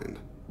behind.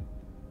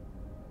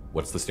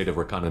 What's the state of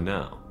Rakana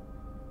now?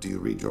 Do you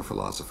read your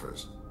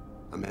philosophers?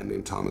 A man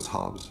named Thomas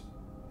Hobbes?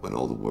 When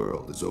all the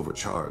world is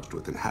overcharged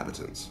with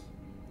inhabitants,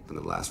 then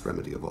the last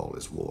remedy of all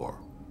is war,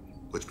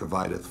 which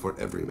provideth for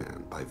every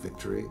man by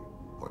victory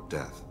or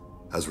death.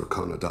 As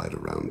Rakana died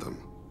around them,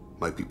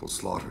 my people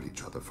slaughtered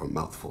each other for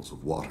mouthfuls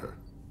of water,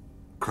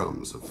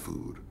 crumbs of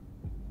food.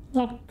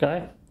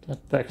 Okay,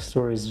 that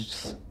backstory is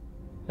just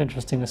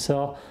interesting as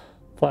hell.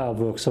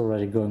 Fireworks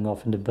already going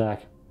off in the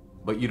back.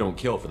 But you don't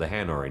kill for the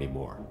Hanar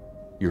anymore.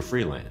 You're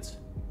freelance.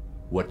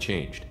 What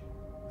changed?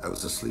 I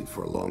was asleep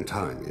for a long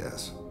time,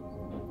 yes.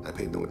 I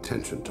paid no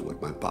attention to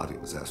what my body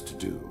was asked to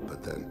do,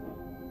 but then...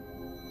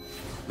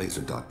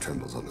 Laser dot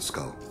trembles on the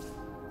skull.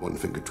 One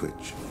finger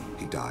twitch,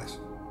 he dies.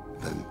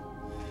 Then,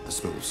 the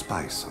smell of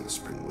spice on the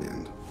spring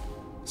wind.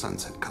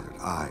 Sunset-colored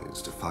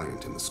eyes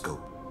defiant in the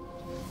scope.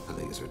 The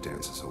laser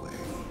dances away.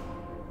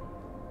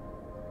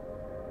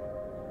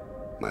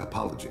 My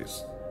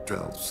apologies.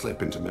 Drell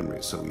slip into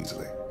memory so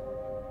easily.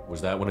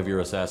 Was that one of your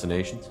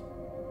assassinations?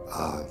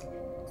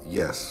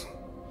 Yes.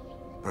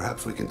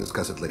 Perhaps we can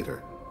discuss it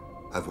later.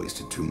 I've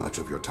wasted too much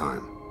of your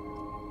time.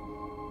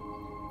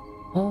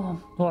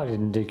 Oh, why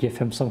didn't they give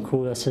him some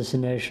cool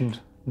assassination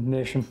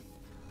mission?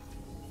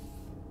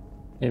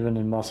 Even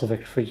in Mass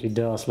Effect 3 he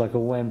does, like a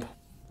wimp.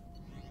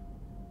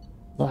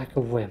 Like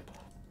a wimp.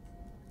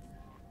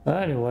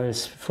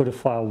 Anyways, before the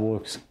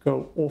fireworks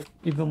go off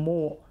even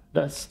more,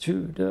 let's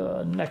do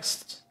the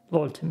next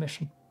loyalty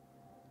mission.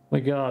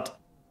 We got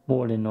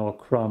morning or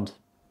grunt.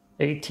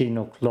 18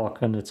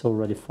 o'clock and it's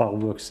already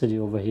fireworks city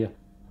over here.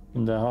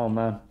 In the hell,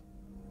 man.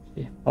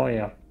 Oh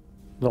yeah,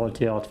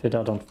 loyalty outfit.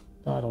 I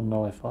don't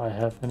know if I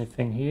have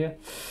anything here.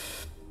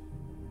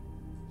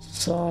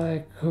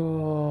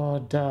 Psycho,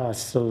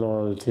 that's the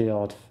loyalty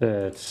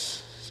outfit.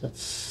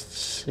 Let's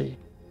see.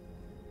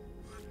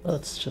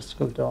 Let's just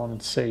go down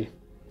and see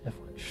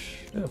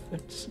if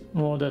it's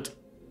modded.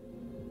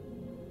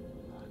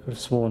 I could have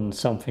sworn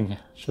something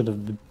should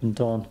have been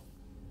done.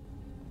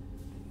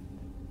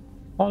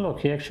 Oh look,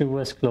 he actually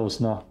wears clothes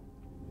now.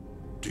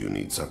 Do you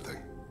need something?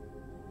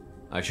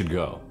 I should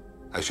go.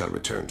 I shall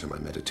return to my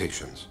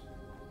meditations.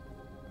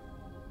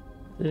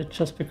 Did it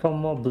just become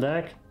more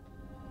black?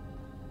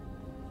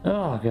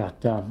 Oh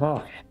goddamn,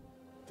 okay.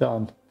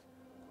 Done.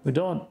 We're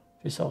done.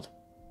 Peace out.